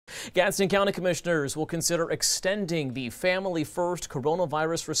Gadsden County Commissioners will consider extending the Family First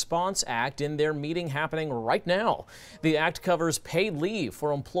Coronavirus Response Act in their meeting happening right now. The act covers paid leave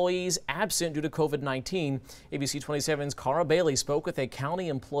for employees absent due to COVID-19. ABC 27's Cara Bailey spoke with a county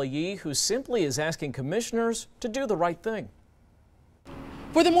employee who simply is asking commissioners to do the right thing.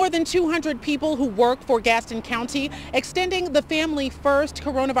 For the more than 200 people who work for Gadsden County, extending the Family First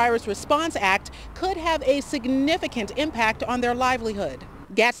Coronavirus Response Act could have a significant impact on their livelihood.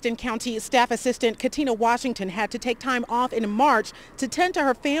 Gadsden County Staff Assistant Katina Washington had to take time off in March to tend to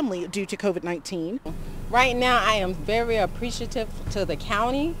her family due to COVID-19. Right now, I am very appreciative to the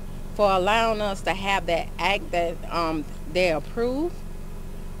county for allowing us to have that act that they approved,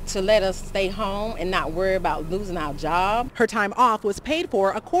 to let us stay home and not worry about losing our job. Her time off was paid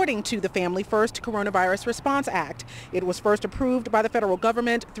for according to the Family First Coronavirus Response Act. It was first approved by the federal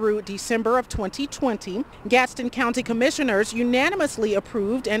government through December of 2020. Gadsden County Commissioners unanimously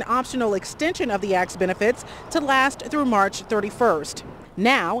approved an optional extension of the act's benefits to last through March 31st.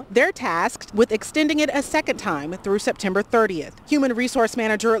 Now, they're tasked with extending it a second time through September 30th. Human Resource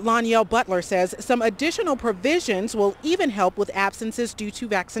Manager Loniel Butler says some additional provisions will even help with absences due to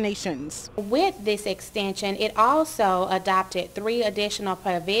vaccinations. With this extension, it also adopted 3 additional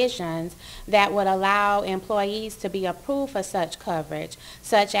provisions that would allow employees to be approved for such coverage,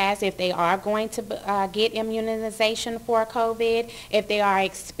 such as if they are going to get immunization for COVID, if they are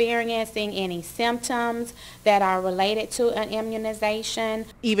experiencing any symptoms that are related to an immunization.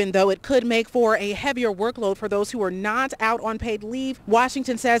 Even though it could make for a heavier workload for those who are not out on paid leave,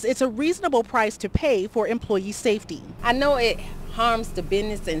 Washington says it's a reasonable price to pay for employee safety. I know it harms the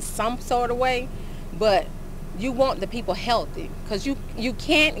business in some sort of way, but you want the people healthy, because you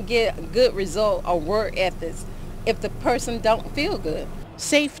can't get a good result or work ethics if the person don't feel good.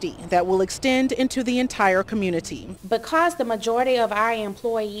 Safety that will extend into the entire community. Because the majority of our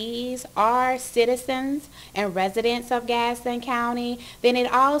employees are citizens and residents of Gadsden County, then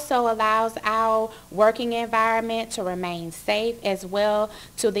it also allows our working environment to remain safe as well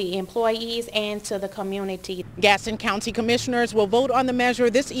to the employees and to the community. Gadsden County Commissioners will vote on the measure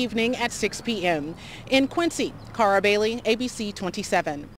this evening at 6 p.m. In Quincy, Cara Bailey, ABC 27.